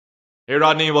Hey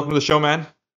Rodney, welcome to the show, man.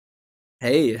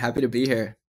 Hey, happy to be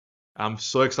here. I'm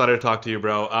so excited to talk to you,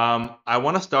 bro. I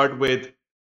want to start with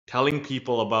telling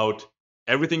people about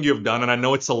everything you've done, and I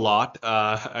know it's a lot.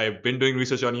 I've been doing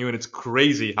research on you, and it's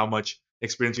crazy how much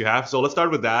experience you have. So let's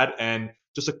start with that, and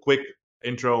just a quick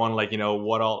intro on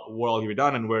what all you've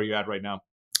done and where you're at right now.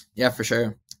 Yeah, for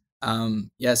sure.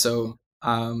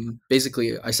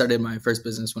 Basically, I started my first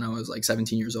business when I was like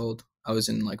 17 years old. I was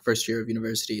in like first year of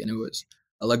university, and it was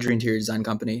a luxury interior design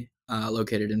company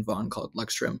located in Vaughan called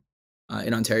Luxtrim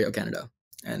in Ontario, Canada.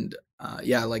 And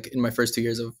yeah, like in my first 2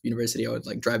 years of university, I would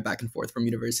like drive back and forth from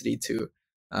university to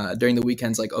during the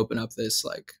weekends, like open up this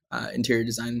like interior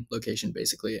design location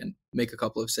basically and make a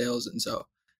couple of sales. And so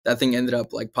that thing ended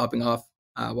up like popping off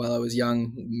while I was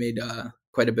young, made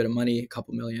quite a bit of money, a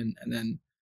couple million, and then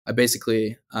I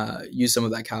basically used some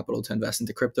of that capital to invest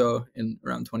into crypto in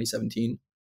around 2017,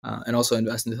 and also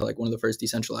invest into like one of the first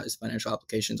decentralized financial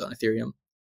applications on Ethereum.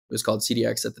 It was called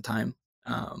CDX at the time.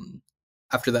 Um,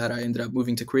 After that, I ended up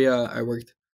moving to Korea. I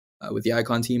worked with the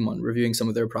Icon team on reviewing some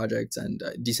of their projects and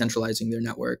decentralizing their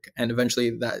network. And eventually,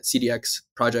 that CDX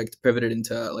project pivoted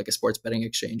into like a sports betting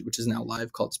exchange, which is now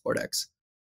live called SportX.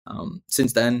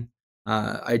 Since then,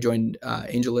 I joined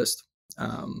AngelList.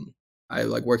 Um, I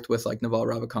like worked with like Naval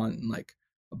Ravikant and like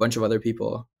a bunch of other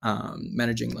people,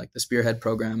 managing like the Spearhead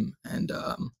program and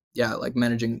yeah, like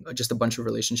managing just a bunch of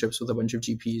relationships with a bunch of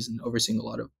GPs and overseeing a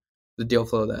lot of the deal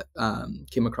flow that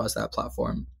came across that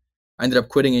platform. I ended up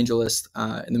quitting AngelList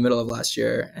in the middle of last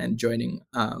year and joining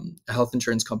a health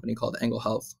insurance company called Angle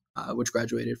Health, which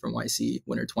graduated from YC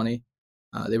Winter 20.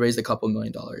 They raised a couple $1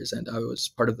 million, and I was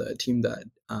part of the team that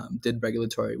did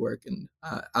regulatory work and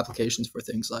applications for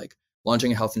things like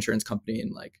launching a health insurance company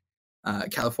in like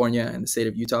California and the state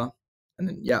of Utah. And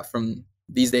then yeah, from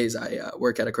these days I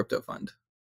work at a crypto fund.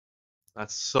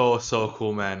 That's so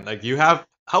cool, man. Like you have,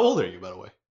 how old are you, by the way?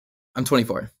 I'm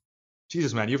 24.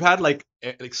 Jesus, man, you've had like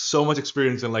so much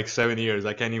experience in like 7 years.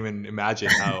 I can't even imagine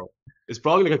how. It's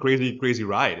probably like a crazy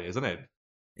ride, isn't it?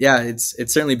 Yeah, it's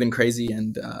certainly been crazy,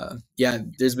 and yeah,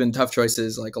 there's been tough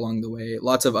choices like along the way,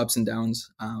 lots of ups and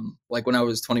downs. Like when I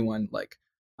was 21, like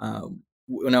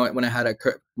when I had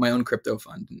my own crypto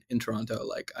fund in Toronto,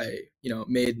 like I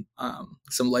made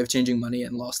some life changing money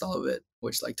and lost all of it,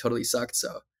 which like totally sucked.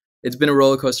 So it's been a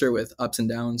roller coaster with ups and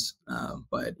downs,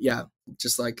 but yeah,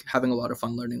 just like having a lot of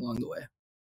fun learning along the way.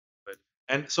 But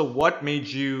and so, what made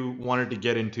you wanted to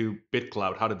get into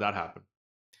BitClout? How did that happen?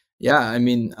 Yeah, I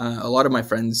mean, a lot of my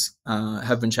friends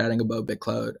have been chatting about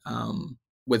BitClout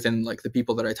within like the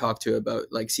people that I talk to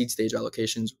about like seed stage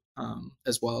allocations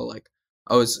as well. Like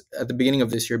I was at the beginning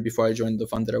of this year before I joined the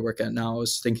fund that I work at now, I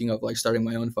was thinking of like starting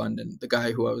my own fund, and the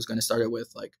guy who I was going to start it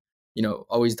with, like,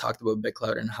 always talked about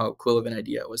BitClout and how cool of an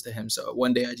idea it was to him. So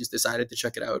one day I just decided to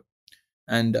check it out,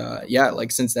 and yeah,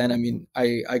 like since then, I mean,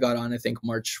 I got on I think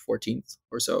March 14th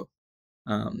or so,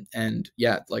 and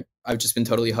yeah, like I've just been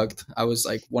totally hooked. I was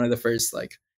like one of the first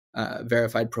like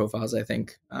verified profiles, I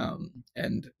think.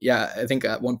 And yeah, I think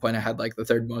at one point I had like the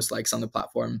third most likes on the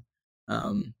platform,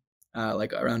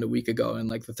 like around a week ago, and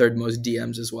like the third most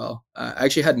DMs as well. I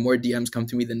actually had more DMs come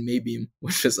to me than Maybeam,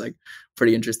 which is like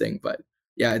pretty interesting. But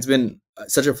yeah, it's been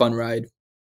such a fun ride.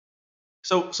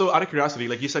 So out of curiosity,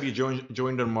 like you said, you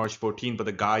joined on March 14th, but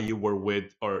the guy you were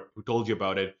with or who told you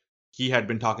about it, he had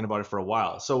been talking about it for a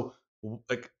while. So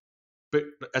like, but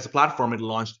as a platform, it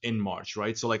launched in March,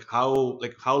 right? So like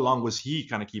how long was he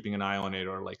kind of keeping an eye on it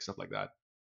or like stuff like that?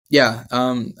 Yeah,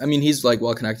 I mean, he's like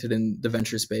well connected in the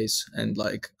venture space, and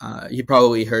like he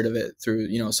probably heard of it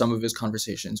through some of his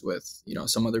conversations with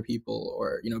some other people,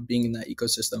 or being in that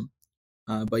ecosystem.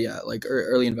 But yeah, like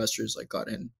early investors like got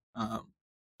in,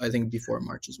 I think before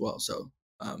March as well. So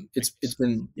it's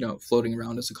been floating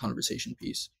around as a conversation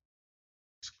piece.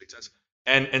 Makes sense.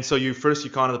 And so you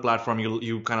conned the platform.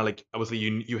 You kind of like obviously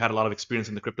you had a lot of experience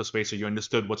in the crypto space, so you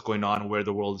understood what's going on and where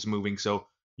the world is moving. So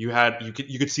you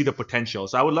could see the potential.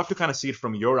 So I would love to kind of see it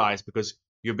from your eyes because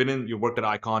you worked at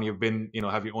Icon, you've been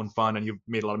have your own fund, and you've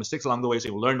made a lot of mistakes along the way, so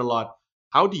you've learned a lot.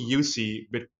 How do you see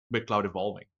BitCloud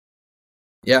evolving?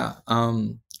 Yeah.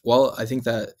 Well, I think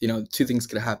that two things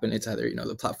could happen. It's either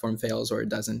the platform fails or it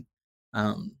doesn't.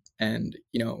 And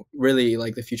really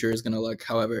like the future is gonna look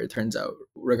however it turns out,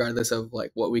 regardless of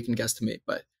like what we can guesstimate.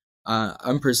 But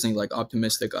I'm personally like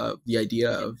optimistic of the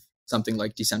idea of something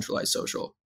like decentralized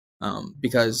social,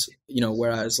 because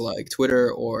whereas like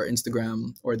Twitter or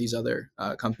Instagram or these other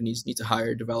companies need to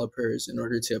hire developers in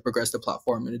order to progress the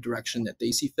platform in a direction that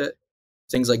they see fit,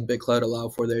 things like BitCloud allow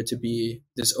for there to be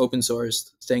this open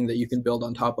source thing that you can build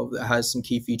on top of that has some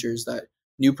key features that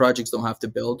new projects don't have to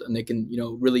build, and they can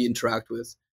really interact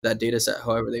with that data set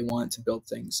however they want to build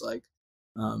things like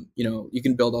You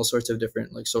can build all sorts of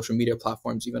different like social media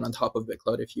platforms even on top of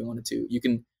BitClout if you wanted to. You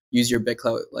can use your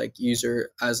BitClout like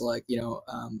user as like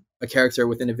a character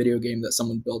within a video game that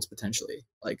someone builds potentially.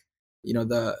 Like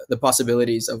the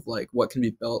possibilities of like what can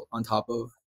be built on top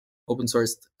of open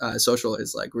source social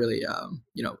is like really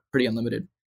pretty unlimited.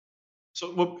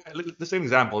 So, well, the same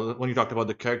example when you talked about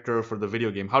the character for the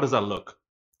video game, how does that look?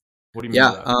 What do you mean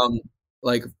by Yeah, that?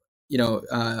 like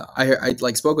I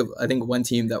like spoke with I think one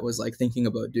team that was like thinking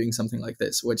about doing something like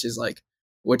this, which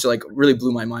like really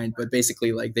blew my mind. But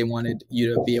basically, like they wanted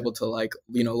you to be able to like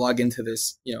log into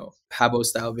this Habbo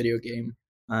style video game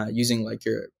using like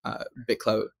your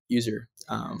BitClout user,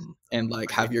 and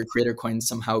like I see. have your creator coins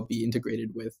somehow be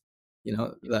integrated with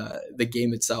the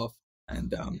game itself.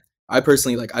 And I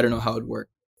personally like I don't know how it would work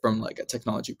from like a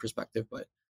technology perspective, but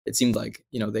it seemed like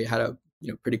they had a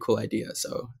pretty cool idea.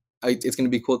 So it's going to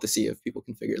be cool to see if people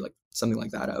can figure like something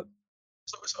like that out.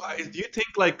 Do you think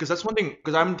like because that's one thing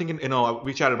because I'm thinking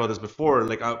we chatted about this before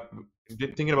like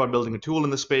thinking about building a tool in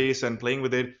the space and playing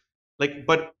with it like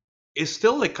but it's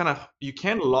still like kind of you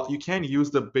can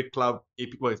use the BitCloud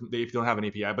API well, if you don't have an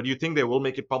API but you think they will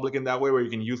make it public in that way where you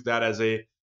can use that as a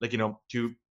like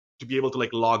to be able to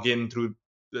like log in through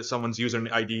someone's user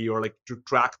ID or like to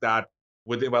track that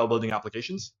with while building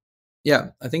applications? Yeah,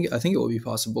 I think it will be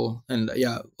possible, and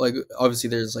yeah, like obviously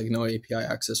there's like no API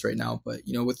access right now, but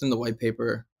within the white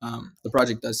paper, the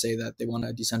project does say that they want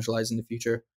to decentralize in the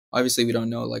future. Obviously, we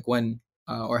don't know like when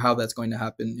or how that's going to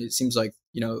happen. It seems like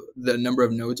the number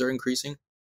of nodes are increasing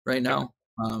right Yep.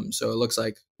 now, so it looks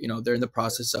like they're in the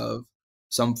process of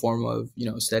some form of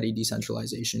steady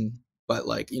decentralization, but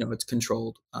like it's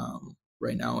controlled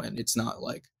right now, and it's not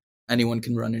like anyone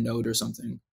can run a node or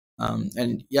something.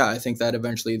 And yeah, I think that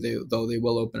eventually they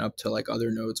will open up to like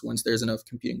other nodes once there's enough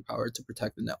computing power to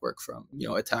protect the network from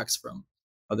attacks from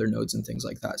other nodes and things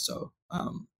like that. So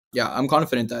yeah, I'm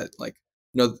confident that like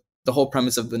the whole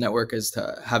premise of the network is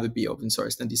to have it be open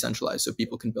sourced and decentralized so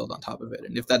people can build on top of it.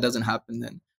 And if that doesn't happen,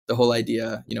 then the whole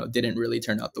idea didn't really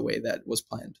turn out the way that was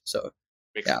planned. So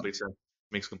Makes yeah. complete sense.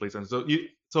 Makes complete sense.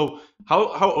 So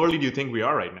how early do you think we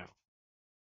are right now?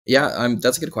 Yeah,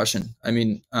 that's a good question. I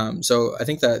mean, so I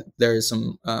think that there's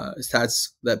some stats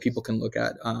that people can look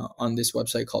at on this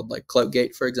website called like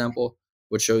CloutGate, for example,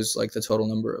 which shows like the total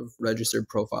number of registered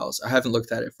profiles. I haven't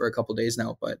looked at it for a couple days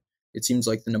now, but it seems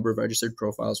like the number of registered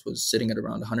profiles was sitting at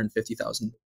around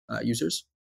 150,000 users.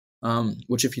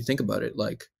 Which, if you think about it,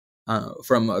 like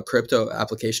from a crypto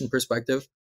application perspective,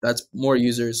 that's more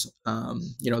users,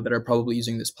 that are probably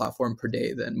using this platform per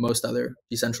day than most other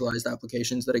decentralized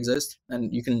applications that exist.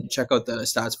 And you can check out the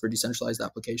stats for decentralized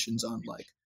applications on like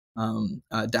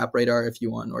DApp Radar if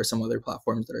you want, or some other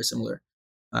platforms that are similar,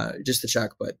 just to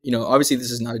check. But obviously, this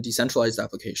is not a decentralized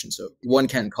application, so one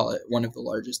can't call it one of the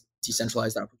largest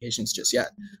decentralized applications just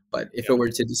yet. But if it Yeah. were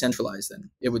to decentralize,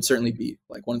 then it would certainly be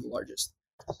like one of the largest.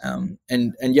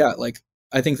 And yeah, like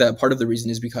I think that part of the reason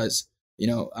is because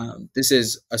this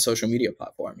is a social media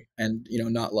platform, and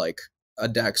not like a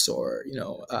DEX or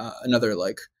another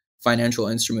like financial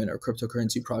instrument or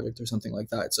cryptocurrency project or something like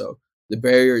that. So the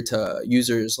barrier to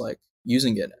users like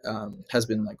using it has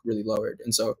been like really lowered.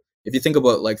 And so if you think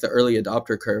about like the early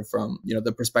adopter curve from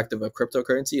the perspective of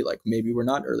cryptocurrency, like maybe we're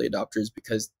not early adopters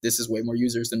because this is way more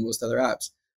users than most other apps.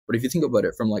 But if you think about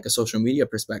it from like a social media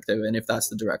perspective, and if that's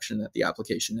the direction that the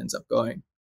application ends up going,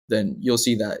 then you'll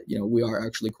see that we are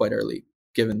actually quite early,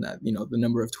 given that the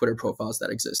number of Twitter profiles that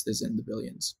exist is in the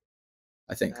billions,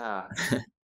 I think. Yeah.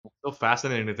 So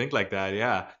fascinating to think like that.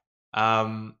 Yeah.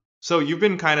 So you've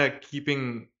been kind of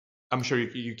keeping, I'm sure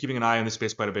you're keeping an eye on this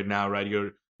space quite a bit now, right?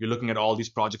 You're looking at all these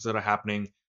projects that are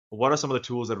happening. What are some of the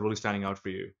tools that are really standing out for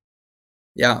you?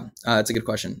 Yeah, it's a good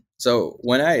question. So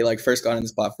when I like first got on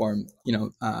this platform,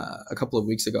 a couple of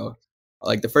weeks ago,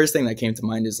 like the first thing that came to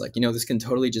mind is like, this can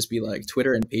totally just be like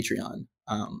Twitter and Patreon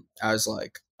as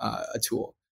like a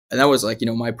tool, and that was like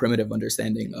my primitive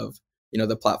understanding of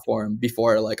the platform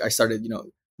before like I started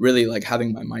really like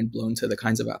having my mind blown to the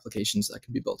kinds of applications that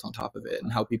could be built on top of it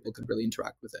and how people could really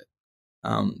interact with it.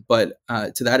 But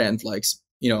to that end, like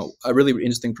a really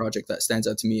interesting project that stands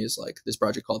out to me is like this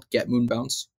project called Get Moon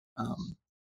Bounce.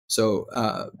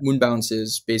 Moonbounce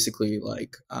is basically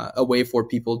like a way for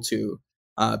people to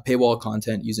paywall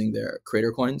content using their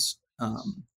creator coins.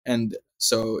 And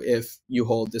so if you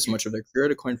hold this much of their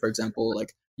creator coin, for example,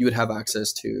 like you would have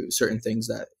access to certain things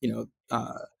that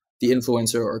the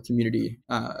influencer or community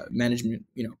management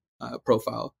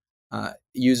profile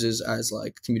uses as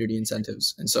like community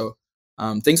incentives. And so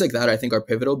things like that I think are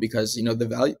pivotal because Yep.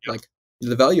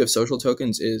 the value of social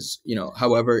tokens is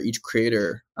however each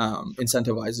creator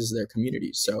incentivizes their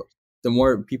communities. So the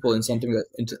more people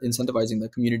incentivizing the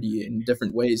community in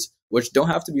different ways, which don't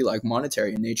have to be like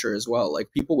monetary in nature as well.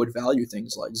 Like people would value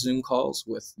things like Zoom calls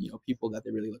with people that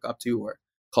they really look up to, or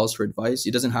calls for advice.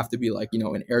 It doesn't have to be like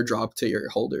an airdrop to your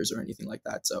holders or anything like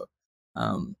that. So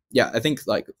yeah, I think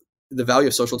like the value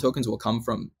of social tokens will come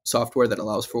from software that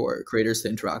allows for creators to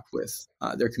interact with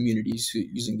their communities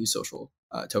using these social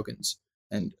tokens.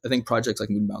 And I think projects like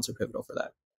Moonbounce are pivotal for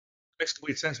that. Makes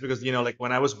complete sense because like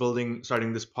when I was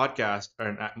starting this podcast,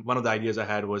 and one of the ideas I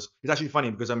had was it's actually funny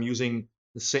because I'm using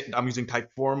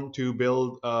Typeform to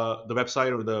build the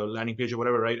website or the landing page or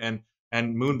whatever, right?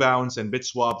 And Moonbounce and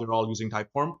BitSwap, they're all using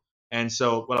Typeform. And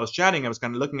so while I was chatting, I was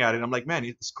kind of looking at it. And I'm like, man,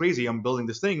 it's crazy. I'm building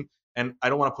this thing, and I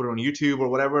don't want to put it on YouTube or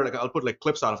whatever. Like I'll put like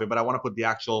clips out of it, but I want to put the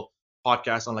actual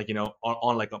podcast on like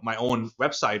on like my own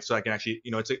website so I can actually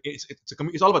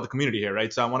it's all about the community here,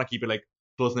 right? So I want to keep it like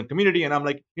close knit community. And I'm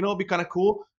like, it'd be kind of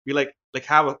cool. We like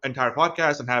have an entire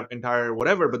podcast and have entire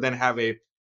whatever, but then have a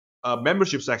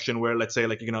membership section where let's say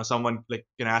like someone like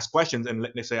can ask questions, and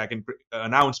let's say I can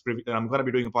announce that I'm going to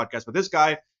be doing a podcast with this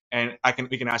guy, and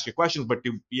we can ask you questions. But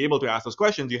to be able to ask those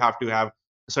questions, you have to have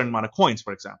a certain amount of coins,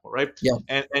 for example, right? Yeah,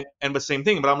 And the same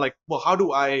thing. But I'm like, well, how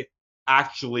do I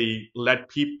actually let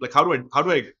people like how do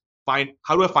I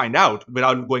find out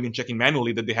without going and checking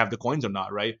manually that they have the coins or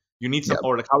not, right? You need yeah. some,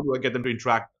 or like how do I get them to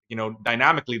interact,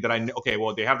 dynamically, that okay,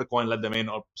 well, they have the coin, let them in,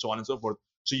 or so on and so forth.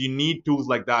 So you need tools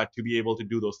like that to be able to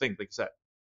do those things, like you said.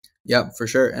 Yeah, for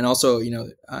sure. And also,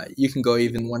 you can go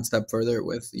even one step further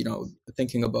with,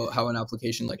 thinking about how an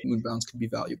application like Moonbounce could be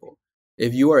valuable.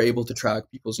 If you are able to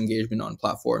track people's engagement on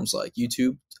platforms like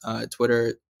YouTube,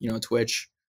 Twitter, Twitch,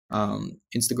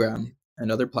 Instagram,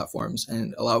 and other platforms,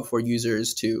 and allow for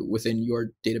users to, within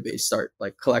your database, start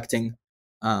like collecting,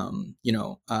 all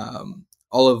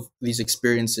of these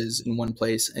experiences in one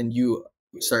place, and you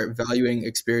start valuing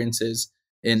experiences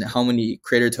in how many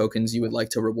creator tokens you would like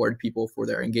to reward people for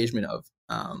their engagement of.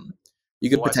 You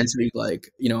could Oh, I see. potentially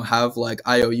like have like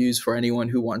IOUs for anyone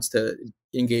who wants to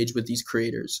engage with these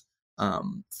creators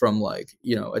from like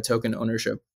a token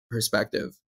ownership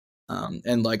perspective,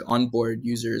 and like onboard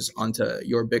users onto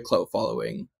your BitClout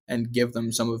following and give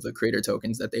them some of the creator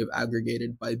tokens that they've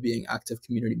aggregated by being active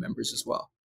community members as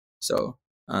well. So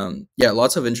yeah,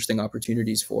 lots of interesting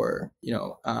opportunities for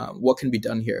what can be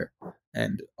done here,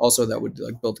 and also that would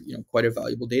like build quite a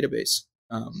valuable database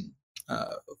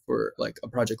for like a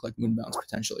project like Moonbounce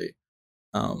potentially,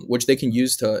 which they can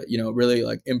use to really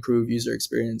like improve user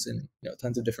experience in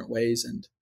tons of different ways, and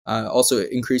also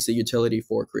increase the utility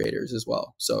for creators as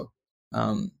well. So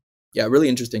yeah, really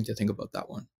interesting to think about that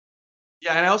one.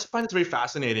 Yeah, and I also find it very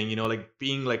fascinating, like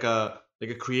being like a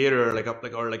creator,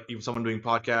 or like even someone doing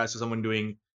podcasts or someone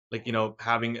doing like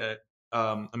having a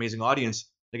amazing audience.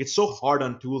 Like it's so hard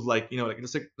on tools like like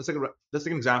let's take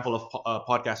an example of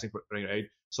podcasting, right?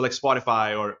 So like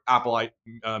Spotify or Apple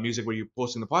Music, where you're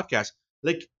posting the podcast.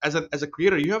 Like as a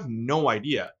creator, you have no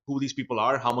idea who these people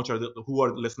are, how much who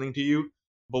are listening to you.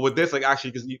 But with this, like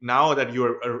actually, because now that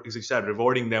you're, as you said,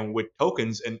 rewarding them with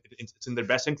tokens, and it's in their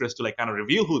best interest to like kind of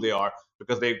reveal who they are,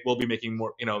 because they will be making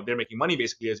more, they're making money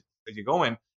basically as you go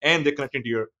in, and they're connecting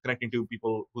to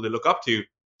people who they look up to.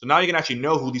 So now you can actually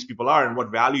know who these people are and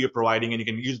what value you're providing, and you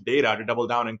can use data to double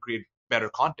down and create better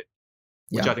content,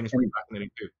 which Yeah, I think is pretty and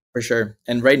fascinating too. for sure.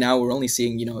 And right now we're only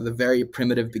seeing the very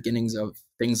primitive beginnings of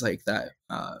things like that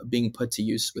being put to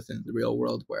use within the real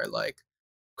world, where like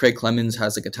Craig Clemens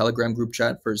has like a Telegram group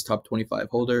chat for his top 25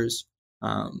 holders.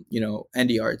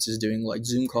 Andy Arts is doing like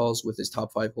Zoom calls with his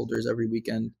top 5 holders every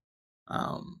weekend.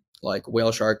 Like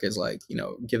Whale Shark is like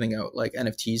giving out like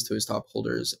NFTs to his top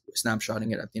holders,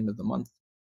 snapshotting it at the end of the month.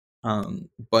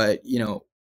 But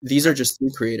these are just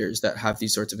new creators that have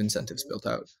these sorts of incentives built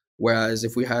out. Whereas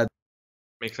if we had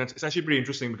Makes sense. It's actually pretty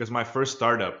interesting because my first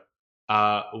startup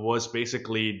was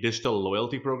basically digital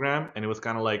loyalty program, and it was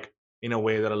kind of like in a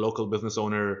way that a local business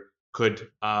owner could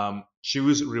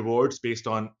choose rewards based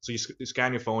on. So you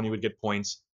scan your phone, you would get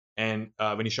points, and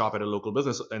when you shop at a local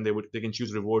business, and they can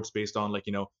choose rewards based on like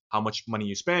how much money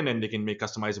you spend, and they can make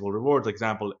customizable rewards.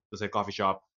 Example, let's say a coffee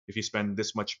shop. If you spend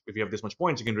this much, if you have this much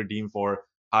points, you can redeem for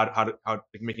how like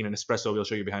making an espresso. We'll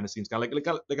show you behind the scenes, kind of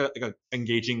like a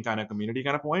engaging kind of community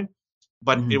kind of point.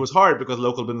 But it Mhm. was hard because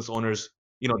local business owners,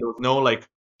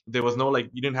 there was no like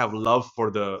you didn't have love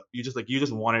for you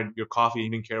just wanted your coffee, you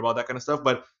didn't care about that kind of stuff.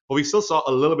 But we still saw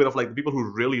a little bit of like the people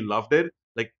who really loved it,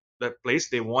 like that place,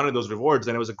 they wanted those rewards,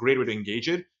 and it was a great way to engage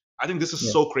it. I think this is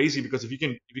Yeah, so crazy because if you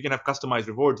can have customized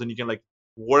rewards, then you can like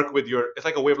work with it's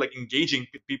like a way of like engaging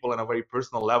people on a very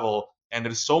personal level, and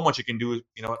there's so much you can do.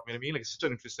 You know what I mean? Like it's such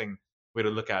an interesting way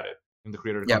to look at it. in the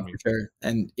creator Yeah, economy. for sure.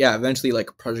 And yeah, eventually like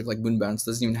a project like Moonbounce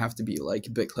doesn't even have to be like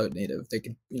BitClout native. They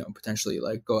could, potentially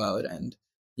like go out and,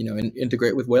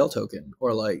 integrate with Whale Token,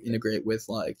 or like integrate with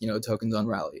like, tokens on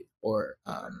Rally, or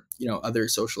other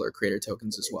social or creator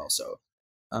tokens as well. So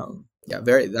yeah,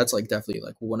 that's like definitely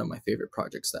like one of my favorite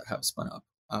projects that have spun up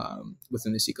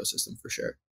within this ecosystem for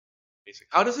sure. Basic.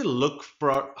 How does it look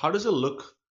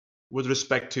with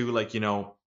respect to like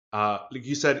like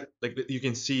you said, like you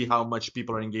can see how much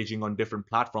people are engaging on different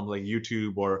platforms like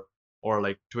YouTube or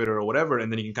like Twitter or whatever,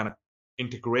 and then you can kind of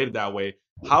integrate it that way.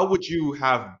 How would you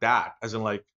have that, as in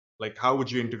like how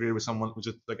would you integrate with someone with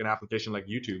just like an application like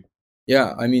YouTube?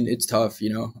 Yeah, I mean it's tough,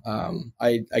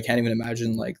 I can't even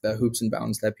imagine like the hoops and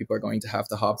bounds that people are going to have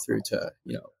to hop through to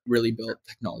really build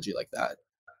technology like that.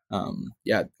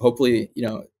 Yeah, hopefully,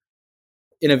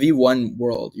 in a V1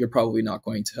 world, you're probably not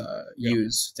going to Yeah,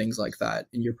 use things like that,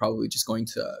 and you're probably just going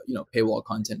to paywall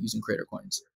content using creator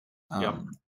coins. yeah,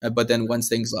 But then once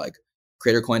things like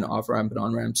creator coin off ramp and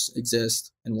on ramps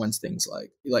exist, and once things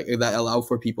like that allow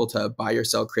for people to buy or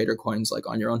sell creator coins like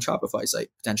on your own Shopify site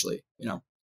potentially,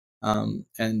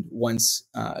 and once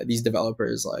these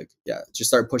developers just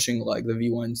start pushing like the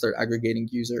V1, start aggregating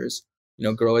users,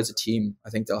 grow as a team, I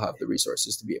think they'll have the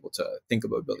resources to be able to think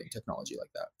about building technology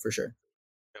like that for sure.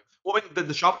 yeah. Well, I mean,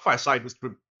 the Shopify side is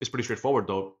pretty straightforward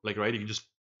though. Like, right, you can just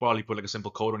probably put like a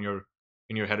simple code on your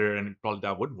in your header, and probably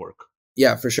that would work.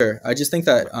 Yeah, for sure. I just think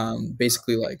that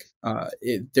basically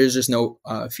there's just no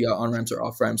fiat on ramps or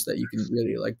off ramps that you can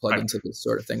really like plug Right. into this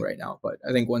sort of thing right now. But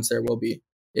I think once there will be,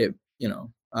 it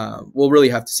we'll really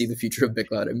have to see the future of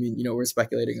BitClout. I mean, we're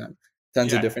speculating on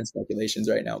tons of Yeah. different speculations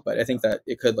right now, but I think that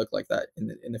it could look like that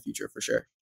in the future for sure.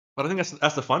 But I think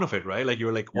that's the fun of it, right? Like you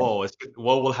were like, Yeah. whoa,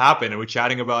 what will happen? And we're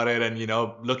chatting about it, and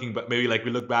looking, but maybe like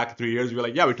we look back 3 years, we're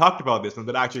like, yeah, we talked about this, and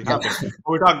that actually happened. Yeah.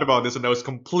 Or we talked about this, and that was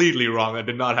completely wrong. That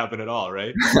did not happen at all,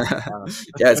 right? Uh,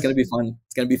 Yeah, it's gonna be fun.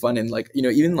 It's gonna be fun, and like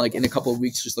even like in a couple of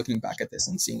weeks, just looking back at this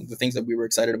and seeing the things that we were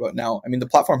excited about now. I mean, the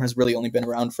platform has really only been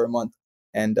around for a month,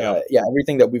 and yeah, yeah,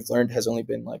 everything that we've learned has only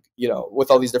been like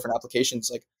with all these different applications,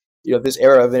 like this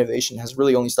era of innovation has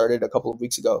really only started a couple of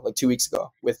weeks ago, like 2 weeks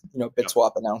ago, with yeah,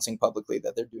 BitSwap announcing publicly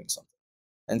that they're doing something.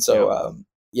 And yeah, so,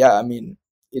 yeah, I mean,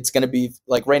 it's going to be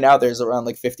like right now there's around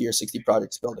like 50 or 60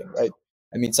 projects building, right?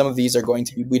 I mean, some of these are going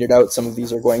to be weeded out. Some of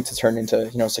these are going to turn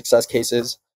into, success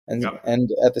cases. yeah,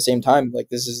 And at the same time, like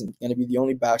this isn't going to be the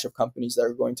only batch of companies that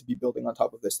are going to be building on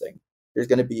top of this thing. There's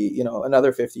going to be,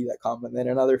 another 50 that come, and then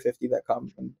another 50 that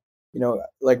come. And,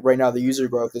 like right now the user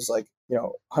growth is like,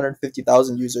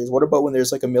 150,000 users. What about when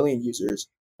there's like a million users?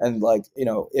 And like,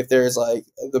 if there's like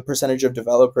the percentage of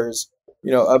developers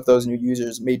of those new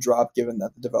users may drop, given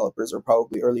that the developers are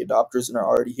probably early adopters and are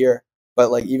already here. But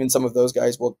like even some of those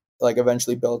guys will like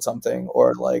eventually build something,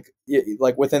 or like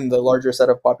within the larger set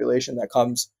of population that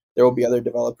comes, there will be other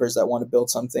developers that want to build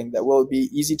something that will be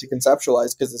easy to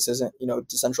conceptualize, because this isn't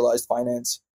decentralized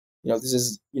finance. This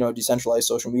is decentralized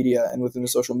social media, and within the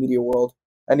social media world,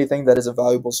 anything that is a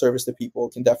valuable service to people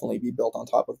can definitely be built on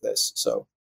top of this. So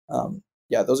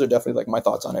yeah, those are definitely like my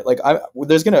thoughts on it. Like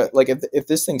there's gonna like if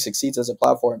this thing succeeds as a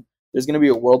platform, there's gonna be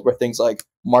a world where things like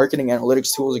marketing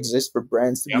analytics tools exist for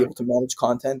brands to be yeah, able to manage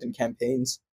content and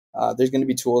campaigns. There's gonna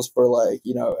be tools for like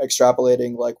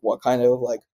extrapolating like what kind of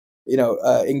like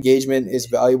engagement is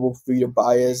valuable for you to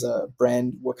buy as a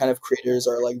brand, what kind of creators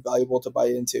are like valuable to buy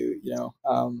into,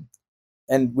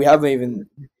 and we haven't even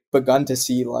begun to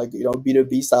see like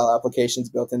B2B style applications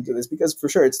built into this, because for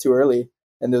sure it's too early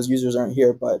and those users aren't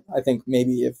here. But I think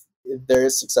maybe if there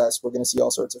is success, we're going to see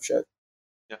all sorts of shit.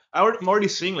 yeah. I'm already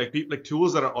seeing like like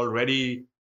tools that are already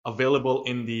available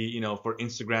in the for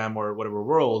Instagram or whatever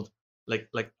world.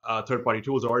 Third party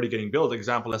tools are already getting built.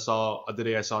 Example I saw the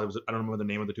day I saw it was, I don't remember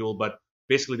the name of the tool, but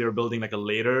basically they were building like a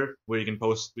later where you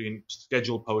can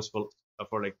schedule posts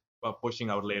for like pushing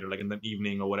out later, like in the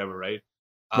evening or whatever, right?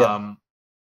 Yeah. Um,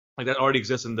 like that already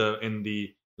exists in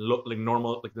the like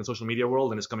normal like the social media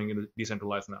world, and it's coming into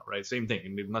decentralized now, right? Same thing,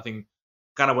 and there's nothing,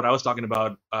 kind of what I was talking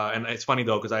about. And it's funny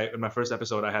though, because I in my first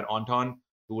episode I had Anton,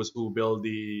 who built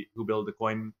the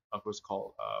coin, of course,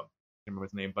 called I can't remember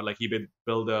his name, but like he did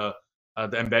build the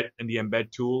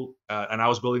embed tool, and I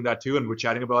was building that too, and we're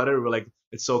chatting about it. We're like,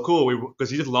 it's so cool, because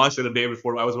he just launched it a day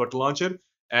before I was about to launch it,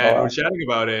 and we're Oh, chatting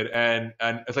about it, and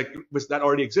it's like that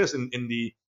already exists in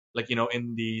the like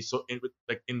in the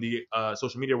like in the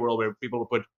social media world, where people will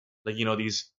put like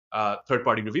these third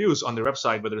party reviews on their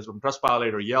website, whether it's from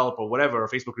Trustpilot or Yelp or whatever, or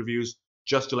Facebook reviews,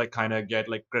 just to like kind of get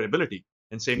like credibility.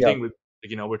 And same yeah. thing with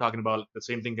like, we're talking about the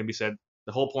same thing can be said.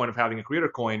 The whole point of having a creator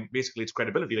coin, basically, it's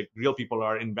credibility. Like real people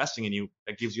are investing in you.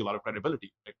 That gives you a lot of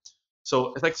credibility. Right?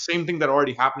 So it's like same thing that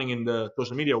already happening in the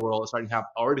social media world is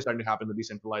already starting to happen in the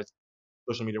decentralized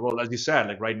social media world. As you said,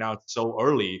 like right now it's so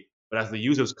early, but as the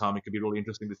users come, it could be really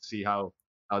interesting to see how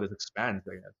this expands.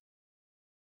 I guess.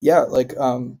 Yeah, like a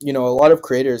lot of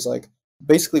creators like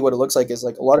basically what it looks like is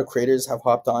like a lot of creators have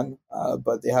hopped on,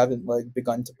 but they haven't like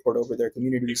begun to port over their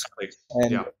communities. Exactly.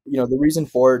 And Yeah. the reason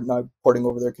for not porting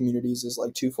over their communities is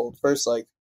like twofold. First, like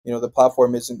the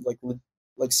platform isn't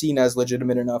like seen as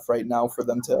legitimate enough right now for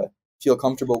them to feel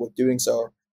comfortable with doing so.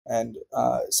 And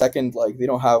second, like they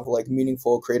don't have like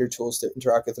meaningful creator tools to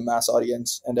interact with the mass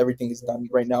audience, and everything is done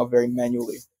right now very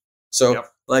manually. So, Yep.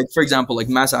 like for example, like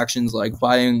mass actions like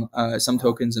buying some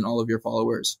tokens in all of your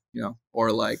followers,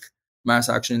 or like mass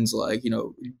actions like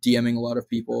DMing a lot of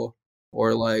people,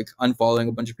 or like unfollowing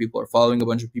a bunch of people or following a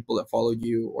bunch of people that followed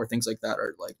you, or things like that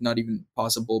are like not even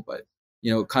possible, but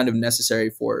kind of necessary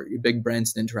for big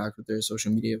brands to interact with their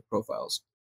social media profiles.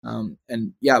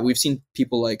 And yeah, we've seen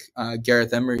people like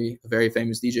Gareth Emery, a very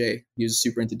famous DJ. He was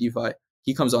super into DeFi.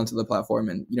 He comes onto the platform,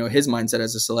 and his mindset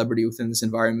as a celebrity within this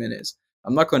environment is,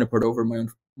 I'm not going to port over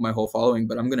my whole following,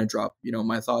 but I'm going to drop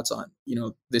my thoughts on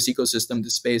this ecosystem,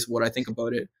 the space, what I think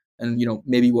about it, and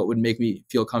maybe what would make me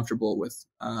feel comfortable with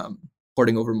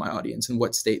porting over my audience and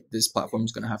what state this platform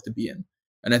is going to have to be in.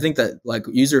 And I think that like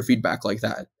user feedback like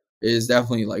that is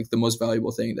definitely like the most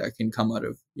valuable thing that can come out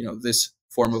of this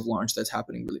form of launch that's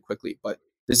happening really quickly. But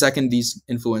the second these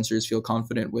influencers feel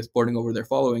confident with porting over their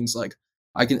followings, like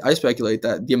I speculate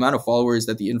that the amount of followers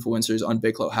that the influencers on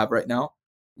BitClout have right now,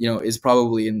 is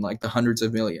probably in like the hundreds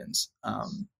of millions,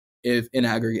 if in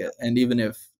aggregate. And even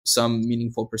if some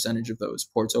meaningful percentage of those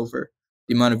ports over,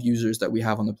 the amount of users that we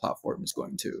have on the platform is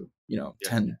going to, Yeah.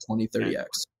 10, 20, And 30x.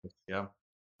 yeah.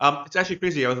 It's actually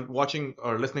crazy. I was watching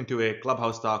or listening to a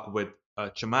Clubhouse talk with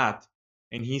Chamat,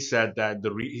 and he said that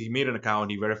he made an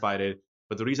account, he verified it,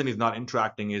 but the reason he's not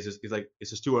interacting is like it's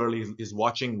just too early. He's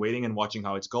watching, waiting, and watching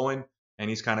how it's going, and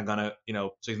he's kind of gonna,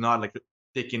 so he's not like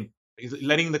taking, he's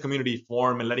letting the community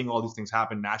form and letting all these things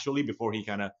happen naturally before he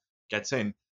kind of gets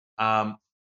in. Um,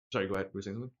 sorry, go ahead. Were you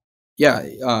saying something? Yeah,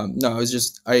 no, I was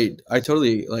just I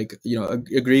totally like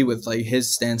agree with like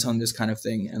his stance on this kind of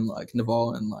thing, and like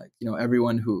Naval, and like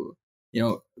everyone who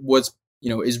was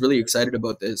is really excited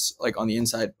about this like on the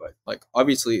inside, but like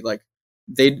obviously like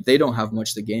they don't have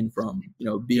much to gain from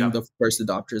being Yeah, the first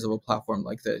adopters of a platform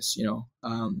like this,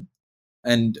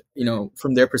 and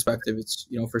from their perspective, it's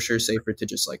for sure safer to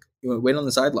just like wait on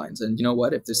the sidelines. And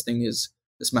what, if this thing is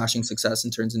a smashing success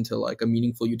and turns into like a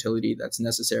meaningful utility that's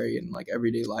necessary in like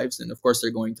everyday lives, then of course they're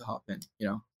going to hop in,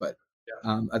 but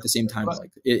at the same time, yeah.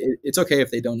 like it's okay if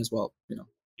they don't as well,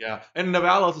 Yeah, and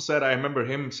Naval also said, I remember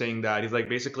him saying that he's like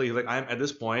basically he's like I'm at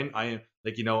this point I am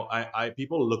like I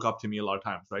people look up to me a lot of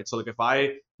times, right? So like if I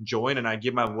join and I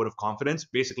give my vote of confidence,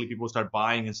 basically people start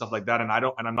buying and stuff like that, and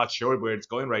I'm not sure where it's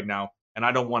going right now, and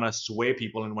I don't want to sway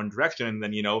people in one direction, and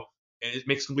then it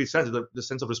makes complete sense, the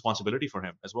sense of responsibility for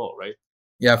him as well, right?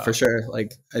 yeah, Uh, for sure.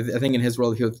 Like I think in his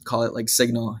world he would call it like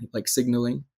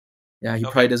signaling. Yeah, he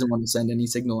okay, probably doesn't want to send any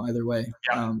signal either way.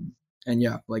 yeah, And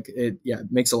yeah, like it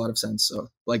makes a lot of sense. So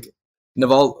like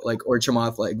Naval like or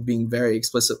Chamath like being very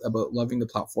explicit about loving the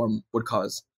platform would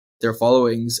cause their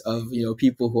followings of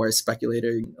people who are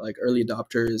speculating, like early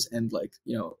adopters, and like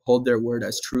hold their word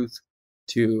as truth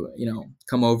to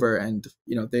come over, and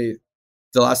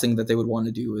the last thing that they would want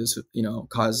to do is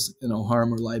cause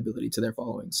harm or liability to their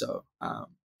following. So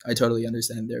I totally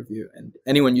understand their view, and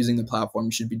anyone using the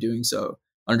platform should be doing so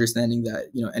understanding that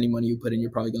any money you put in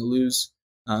you're probably going to lose.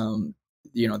 um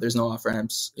there's no off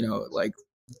ramps, like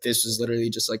this was literally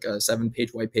just like a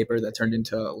 7-page white paper that turned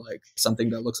into like something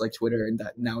that looks like Twitter, and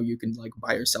that now you can like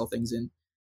buy or sell things in.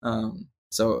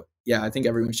 So yeah, I think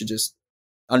everyone should just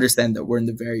understand that we're in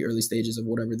the very early stages of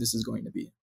whatever this is going to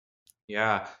be.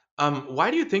 yeah. Why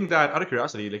do you think that? Out of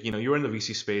curiosity, like you're in the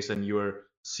VC space and you're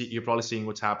probably seeing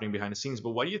what's happening behind the scenes.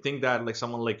 But why do you think that like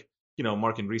someone like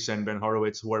Mark Andreessen and Ben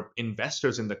Horowitz, who are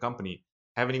investors in the company,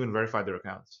 haven't even verified their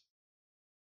accounts?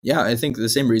 Yeah, I think the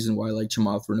same reason why like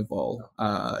Chamath or Naval,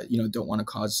 don't want to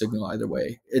cause signal either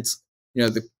way. It's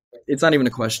it's not even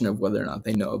a question of whether or not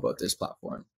they know about this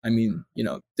platform. I mean,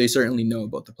 they certainly know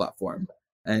about the platform,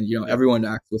 and Yep. everyone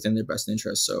acts within their best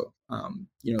interest. So,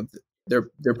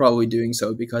 they're probably doing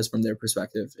so because from their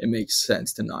perspective, it makes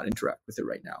sense to not interact with it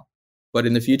right now. But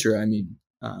in the future, I mean,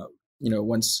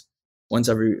 once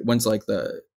like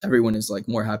the everyone is like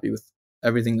more happy with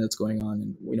everything that's going on,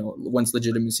 and once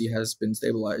legitimacy has been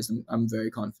stabilized, I'm very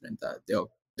confident that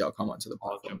they'll come onto the I'll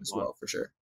platform jump as on. well, for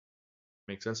sure.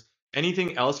 Makes sense.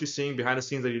 Anything else you're seeing behind the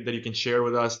scenes that you can share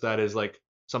with us that is like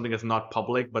something that's not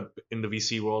public, but in the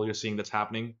VC world you're seeing that's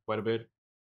happening quite a bit?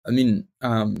 I mean,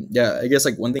 yeah, I guess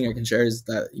like one thing I can share is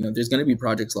that there's going to be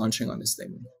projects launching on this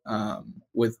thing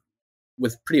with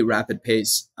pretty rapid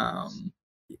pace,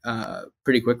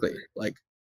 pretty quickly. Like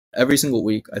every single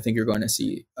week, I think you're going to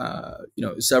see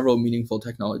several meaningful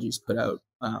technologies put out.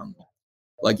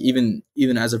 Like even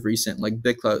as of recent, like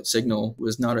BitClout Signal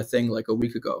was not a thing like a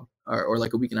week ago or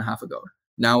like a week and a half ago.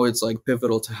 Now it's like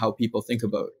pivotal to how people think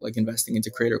about like investing into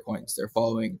creator coins. They're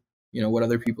following what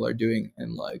other people are doing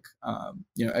and like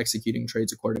executing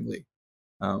trades accordingly.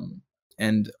 um,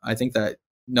 and I think that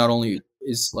not only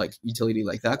is like utility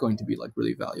like that going to be like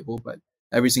really valuable, but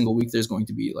every single week there's going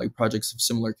to be like projects of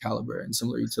similar caliber and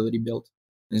similar utility built.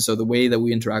 And so the way that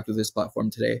we interact with this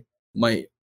platform today might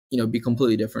be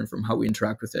completely different from how we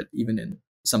interact with it even in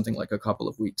something like a couple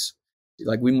of weeks.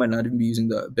 Like we might not even be using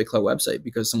the BitClout website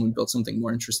because someone built something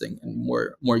more interesting and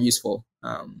more useful,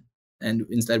 and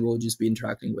instead we'll just be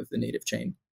interacting with the native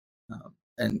chain.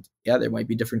 And yeah, there might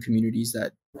be different communities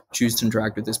that choose to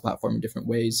interact with this platform in different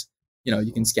ways.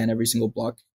 You can scan every single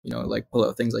block, like pull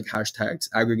out things like hashtags,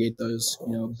 aggregate those,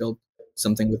 build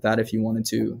something with that if you wanted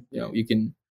to. You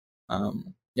can,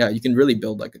 yeah, you can really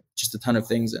build like just a ton of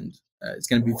things, and it's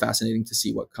going to be fascinating to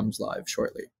see what comes live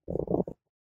shortly.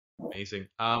 Amazing.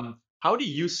 How do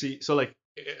you see? So like,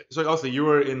 so also you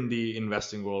were in the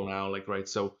investing world now, like right?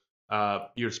 So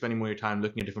you're spending more of your time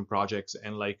looking at different projects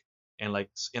and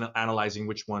analyzing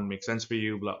which one makes sense for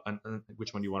you, and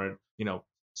which one you want to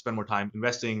spend more time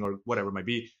investing or whatever it might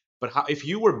be. But if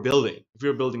you were building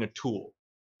a tool,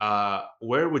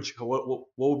 where would you, what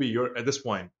would be your at this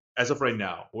point as of right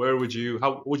now? How would you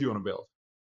want to build?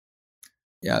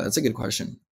 Yeah, that's a good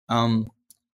question. Um,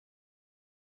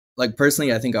 like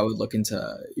personally, I think I would look into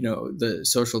the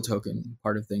social token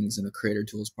part of things and the creator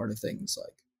tools part of things.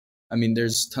 Like, I mean,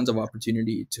 there's tons of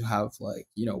opportunity to have like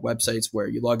websites where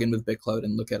you log in with BitClout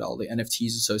and look at all the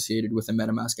NFTs associated with a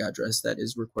MetaMask address that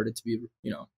is recorded to be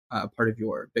part of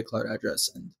your BitClout address,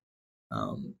 and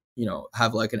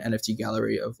have like an NFT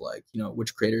gallery of like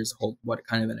which creators hold what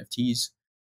kind of NFTs.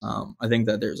 I think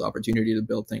that there's opportunity to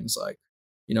build things like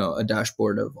a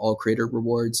dashboard of all creator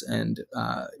rewards and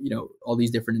all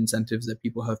these different incentives that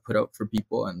people have put out for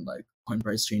people and like coin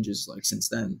price changes like since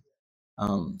then.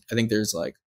 I think there's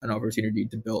like an opportunity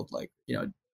to build like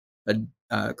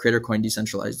a creator coin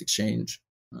decentralized exchange.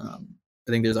 I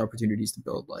think there's opportunities to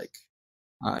build like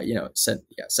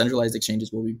centralized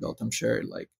exchanges will be built, I'm sure.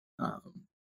 Like um,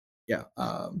 yeah,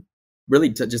 really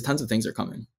just tons of things are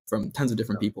coming from tons of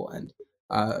different people, and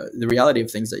the reality of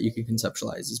things that you can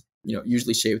conceptualize is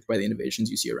usually shaped by the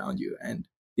innovations you see around you, and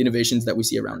the innovations that we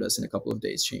see around us in a couple of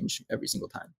days change every single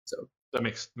time. So That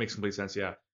makes complete sense.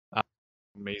 Yeah.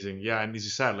 Amazing. Yeah, and as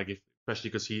you said, like especially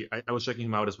because I was checking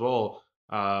him out as well,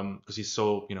 because he's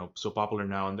so so popular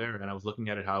now and there, and I was looking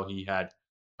at it how he had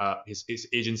his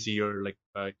agency or like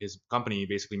his company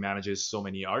basically manages so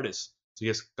many artists, so he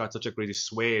has got such a crazy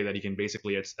sway that he can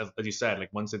basically, as you said, like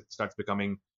once it starts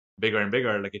becoming bigger and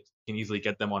bigger, like it can easily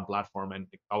get them on platform, and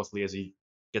like, obviously as he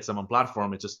gets them on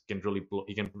platform, it just can really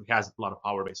he has a lot of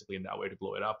power basically in that way to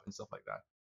blow it up and stuff like that.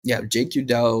 yeah, Jake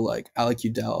Udell, like Alec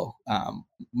Udell,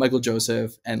 Michael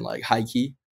Joseph, and like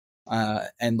Heike,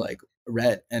 and like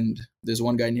Rhett, and there's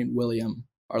one guy named William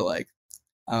are like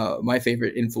my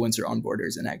favorite influencer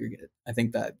onboarders in aggregate. I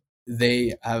think that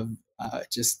they have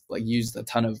just like used a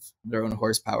ton of their own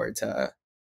horsepower to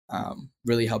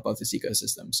really help out this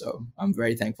ecosystem. So I'm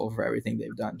very thankful for everything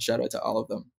they've done. Shout out to all of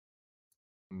them.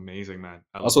 Amazing, man.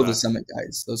 I love Also, the that. Summit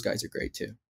guys; those guys are great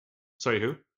too. Sorry,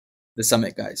 who? The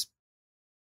Summit guys.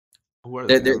 Who are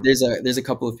they? Never. There's a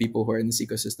couple of people who are in this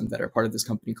ecosystem that are part of this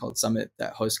company called Summit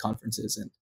that hosts conferences,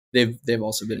 and they've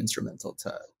also been instrumental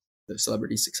to the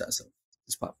celebrity success of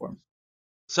this platform.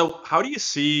 So how do you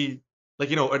see,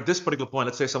 like, at this particular point,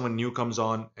 let's say someone new comes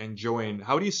on and join,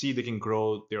 how do you see they can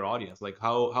grow their audience? Like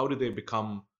how do they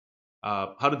become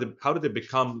how do they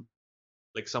become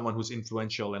like someone who's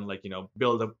influential and like,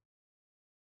 build a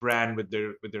brand with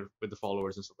with the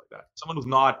followers and stuff like that? Someone who's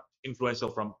not influential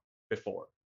from before.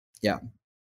 Yeah.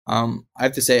 I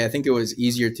have to say, I think it was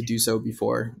easier to do so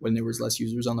before when there was less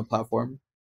users on the platform,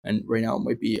 and right now it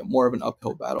might be more of an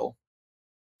uphill battle,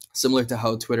 similar to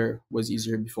how Twitter was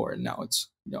easier before, and now it's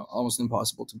almost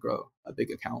impossible to grow a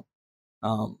big account.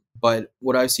 But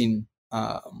what I've seen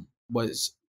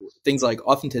was things like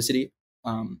authenticity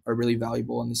are really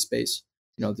valuable in this space.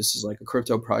 This is like a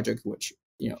crypto project, which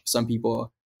some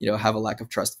people have a lack of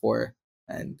trust for,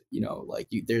 and like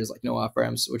there's like no off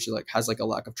ramps, which is like has like a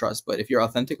lack of trust. But if you're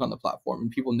authentic on the platform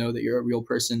and people know that you're a real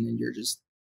person and you're just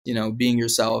being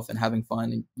yourself and having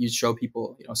fun, and you show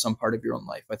people some part of your own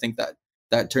life, I think that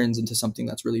that turns into something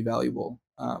that's really valuable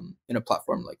in a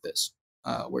platform like this.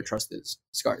 where trust is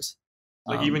scarce.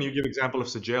 Like even Um, you give example of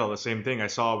Sajal, the same thing I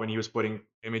saw when he was putting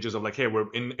images of like, hey,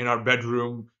 we're in our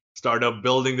bedroom, startup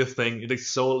building this thing. It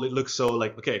looks so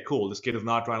like, okay, cool. This kid is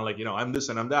not trying to like, I'm this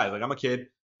and I'm that. Like I'm a kid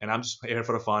and I'm just here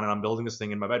for the fun and I'm building this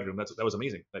thing in my bedroom. That was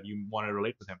amazing that you want to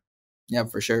relate with him. yeah,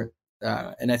 for sure.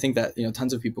 And I think that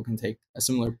tons of people can take a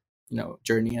similar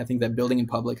journey. I think that building in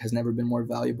public has never been more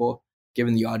valuable,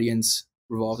 given the audience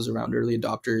revolves around early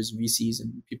adopters, VCs,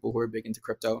 and people who are big into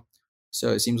crypto. So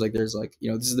it seems like there's like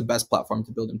this is the best platform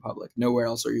to build in public. Nowhere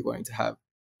else are you going to have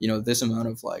this amount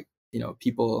of like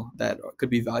people that could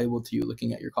be valuable to you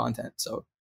looking at your content. So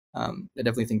I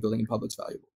definitely think building in public is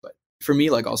valuable. But for me,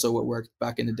 like also what worked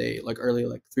back in the day, like early,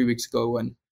 like 3 weeks ago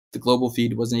when the global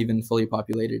feed wasn't even fully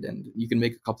populated and you can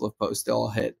make a couple of posts, they all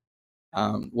hit,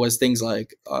 was things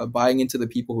like buying into the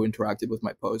people who interacted with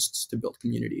my posts to build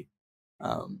community.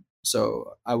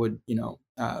 So I would,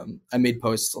 I made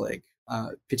posts like,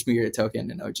 pitch me your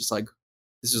token. And I would just like,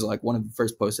 this was like one of the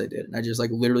first posts I did. And I just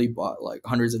like literally bought like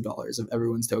hundreds of dollars of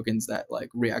everyone's tokens that like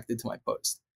reacted to my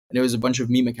post. And it was a bunch of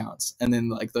meme accounts. And then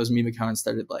like those meme accounts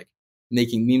started like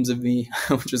making memes of me,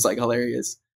 which was like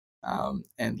hilarious.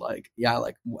 And like, yeah,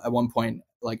 like at one point,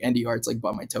 like Andy Arts like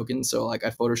bought my token. So like I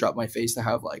photoshopped my face to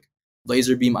have like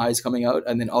laser beam eyes coming out,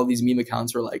 and then all these meme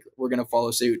accounts were like, we're gonna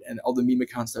follow suit, and all the meme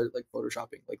accounts started like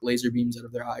photoshopping like laser beams out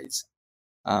of their eyes.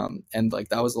 And like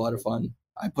that was a lot of fun.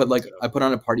 I put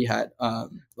on a party hat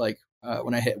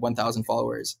when I hit 1,000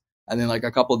 followers, and then like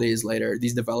a couple days later,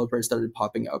 these developers started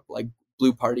popping up like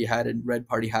blue party hat and red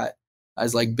party hat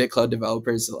as like BitClout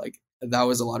developers. So, like that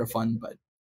was a lot of fun. But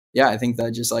yeah, I think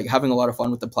that just like having a lot of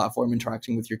fun with the platform,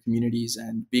 interacting with your communities,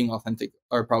 and being authentic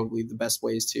are probably the best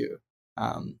ways to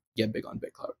get big on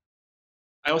BitClout.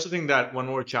 I also think that one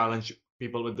more challenge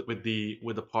people with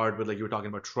the part with like you were talking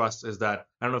about trust is that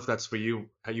I don't know if that's for you,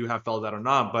 how you have felt that or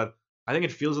not, but I think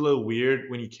it feels a little weird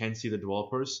when you can't see the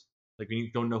developers. Like when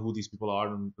you don't know who these people are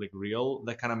and like real,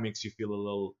 that kind of makes you feel a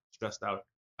little stressed out.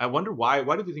 I wonder why.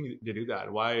 Why do you think they do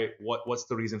that? What's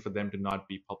the reason for them to not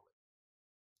be public?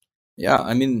 Yeah,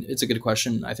 I mean, it's a good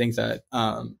question. I think that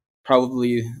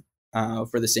probably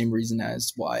for the same reason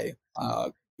as why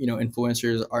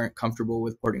influencers aren't comfortable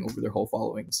with porting over their whole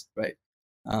followings, right?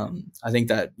 I think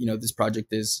that this project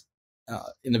is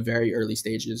in the very early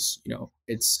stages.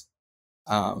 It's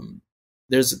um,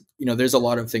 there's a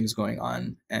lot of things going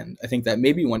on, and I think that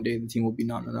maybe one day the team will be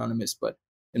non-anonymous. But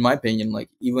in my opinion, like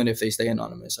even if they stay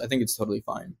anonymous, I think it's totally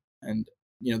fine. And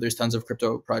there's tons of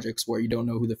crypto projects where you don't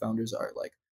know who the founders are.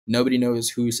 Like nobody knows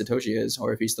who Satoshi is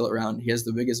or if he's still around. He has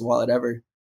the biggest wallet ever,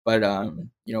 but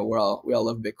we all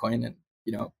love Bitcoin, and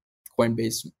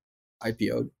Coinbase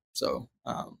IPO'd. So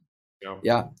Yeah.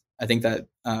 yeah, I think that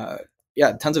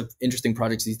yeah, tons of interesting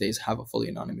projects these days have a fully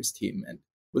anonymous team, and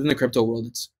within the crypto world,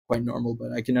 it's quite normal.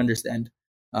 But I can understand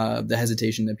the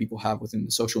hesitation that people have within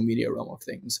the social media realm of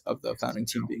things of the founding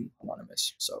team being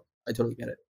anonymous. So I totally get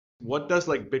it. What does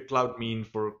like BitCloud mean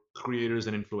for creators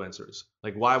and influencers?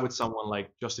 Like why would someone like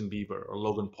Justin Bieber or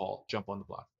Logan Paul jump on the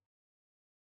platform?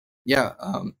 Yeah,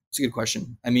 it's a good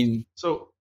question. I mean, So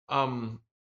um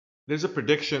there's a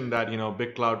prediction that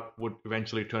BitCloud would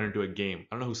eventually turn into a game.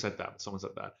 I don't know who said that, but someone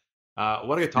said that.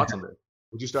 What are your thoughts on this?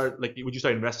 Would you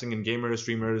start investing in gamers,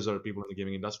 streamers, or people in the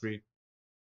gaming industry?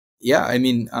 yeah, I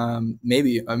mean,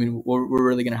 maybe. I mean, we're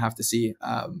really gonna have to see.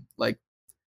 Like,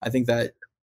 I think that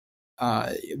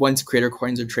once creator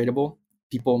coins are tradable,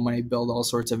 people might build all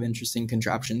sorts of interesting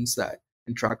contraptions that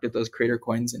interact with those creator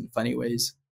coins in funny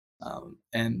ways.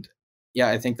 And yeah,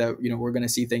 I think that we're gonna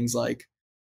see things like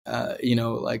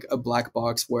like a black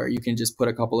box where you can just put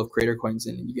a couple of creator coins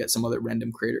in and you get some other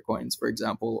random creator coins, for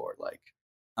example, or like,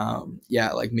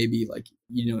 yeah, like maybe like,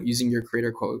 using your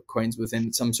creator coins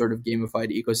within some sort of gamified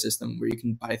ecosystem where you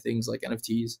can buy things like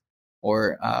NFTs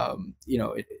or,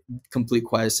 complete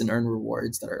quests and earn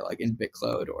rewards that are like in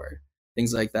BitCloud or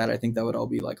things like that. I think that would all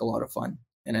be like a lot of fun.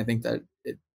 And I think that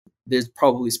there's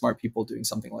probably smart people doing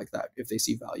something like that if they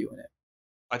see value in it.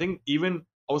 I think even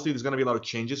obviously there's going to be a lot of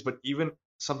changes, but even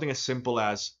something as simple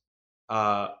as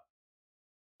uh,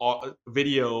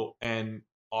 video and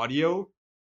audio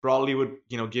probably would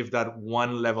give that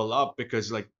one level up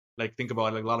because like think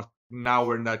about it, like a lot of now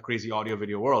we're in that crazy audio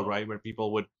video world, right, where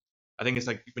people would I think it's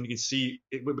like when you can see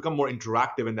it would become more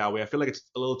interactive in that way. I feel like it's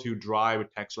a little too dry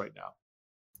with text right now.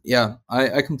 Yeah,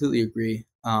 I completely agree.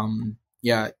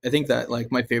 Yeah, I think that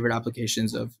like my favorite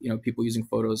applications of people using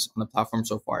photos on the platform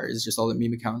so far is just all the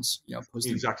meme accounts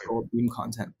posting Exactly. troll meme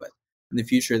content. But in the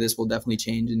future, this will definitely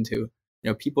change into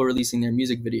people releasing their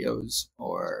music videos,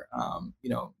 or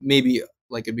maybe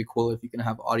like it'd be cool if you can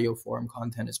have audio form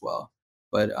content as well.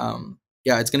 But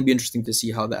yeah, it's going to be interesting to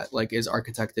see how that like is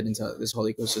architected into this whole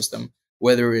ecosystem,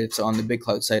 whether it's on the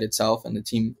BitClout site itself and the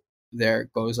team there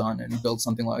goes on and builds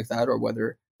something like that, or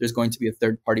whether there's going to be a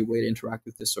third party way to interact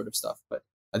with this sort of stuff. But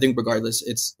I think regardless,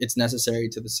 it's necessary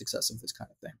to the success of this kind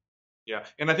of thing. Yeah,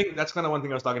 and I think that's kind of one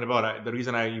thing I was talking about. The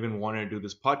reason I even wanted to do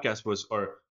this podcast was,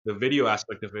 or the video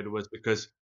aspect of it was because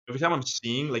every time I'm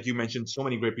seeing, like you mentioned, so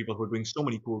many great people who are doing so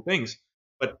many cool things,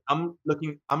 but I'm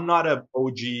not a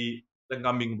OG. Like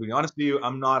I'm being completely honest with you,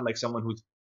 I'm not like someone who's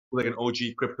like an OG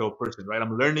crypto person, right?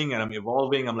 I'm learning and I'm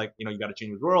evolving. I'm like, you got to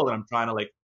change the world, and I'm trying to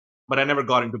like, but I never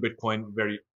got into Bitcoin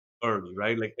very early,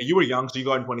 right? Like you were young, so you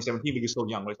got in 2017, but you're still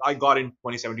young. Right? I got in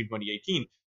 2017, 2018,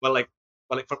 but like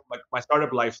my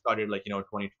startup life started like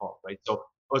 2012, right? So I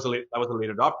was a late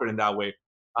adopter in that way.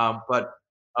 But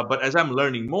as I'm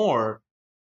learning more,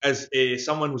 as a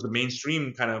someone who's a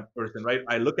mainstream kind of person, right?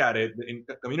 I look at it in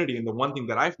the community, and the one thing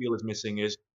that I feel is missing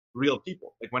is real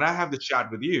people. Like when I have this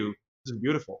chat with you, this is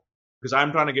beautiful because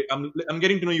I'm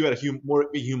getting to know you at more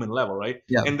a human level, right?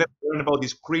 Yeah, And then learn about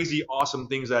these crazy, awesome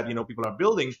things that people are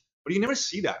building, but you never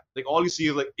see that. Like all you see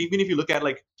is like even if you look at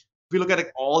like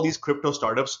all these crypto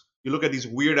startups, you look at these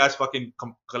weird ass fucking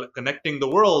connecting the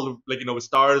world like with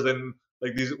stars and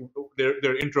like these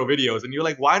their intro videos, and you're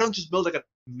like, why don't you just build like a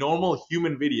normal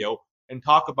human video and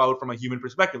talk about from a human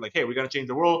perspective, like, hey, we're gonna change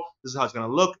the world. This is how it's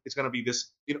gonna look. It's gonna be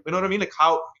this. You know what I mean? Like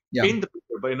how yeah. paint the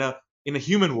picture, but in a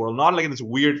human world, not like in this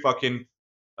weird fucking.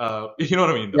 You know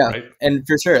what I mean, though, Yeah, right? and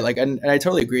for sure, like, and I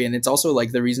totally agree, and it's also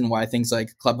like the reason why things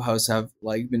like Clubhouse have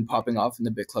like been popping off in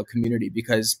the BitClout community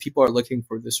because people are looking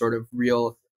for this sort of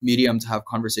real medium to have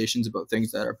conversations about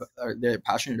things that are they're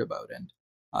passionate about,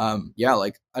 and yeah,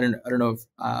 like I don't know if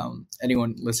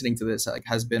anyone listening to this like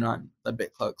has been on the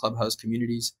BitClout Clubhouse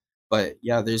communities, but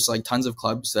yeah, there's like tons of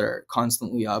clubs that are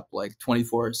constantly up, like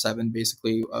 24/7,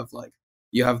 basically, of like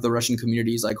you have the Russian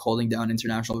communities like holding down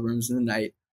international rooms in the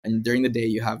night, and during the day,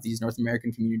 you have these North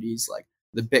American communities like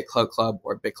the BitClout Club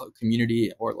or BitClout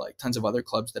Community or like tons of other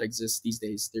clubs that exist these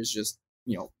days. There's just,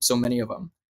 so many of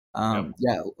them. Yep.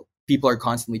 Yeah, people are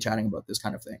constantly chatting about this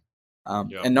kind of thing.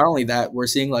 Yep. And not only that, we're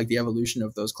seeing like the evolution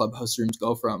of those clubhouse rooms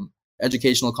go from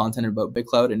educational content about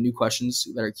BitClout and new questions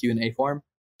that are Q&A form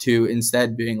to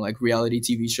instead being like reality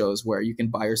TV shows where you can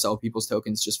buy or sell people's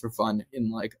tokens just for fun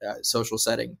in like a social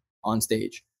setting on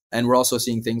stage. And we're also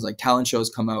seeing things like talent shows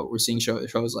come out. We're seeing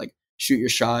shows like Shoot Your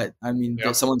Shot. I mean,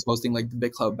 Yep. someone's hosting like the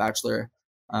BitClout Bachelor.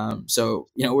 So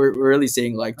we're really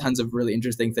seeing like tons of really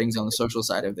interesting things on the social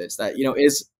side of this that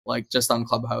is like just on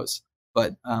Clubhouse,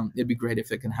 but it'd be great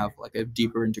if it can have like a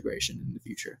deeper integration in the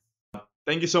future.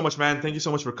 Thank you so much, man. Thank you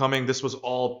so much for coming. This was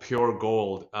all pure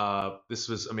gold. This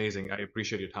was amazing. I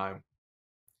appreciate your time.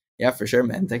 Yeah, for sure,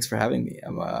 man. Thanks for having me.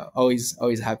 I'm always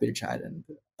happy to chat, and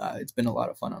it's been a lot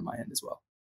of fun on my end as well.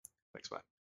 Thanks, man.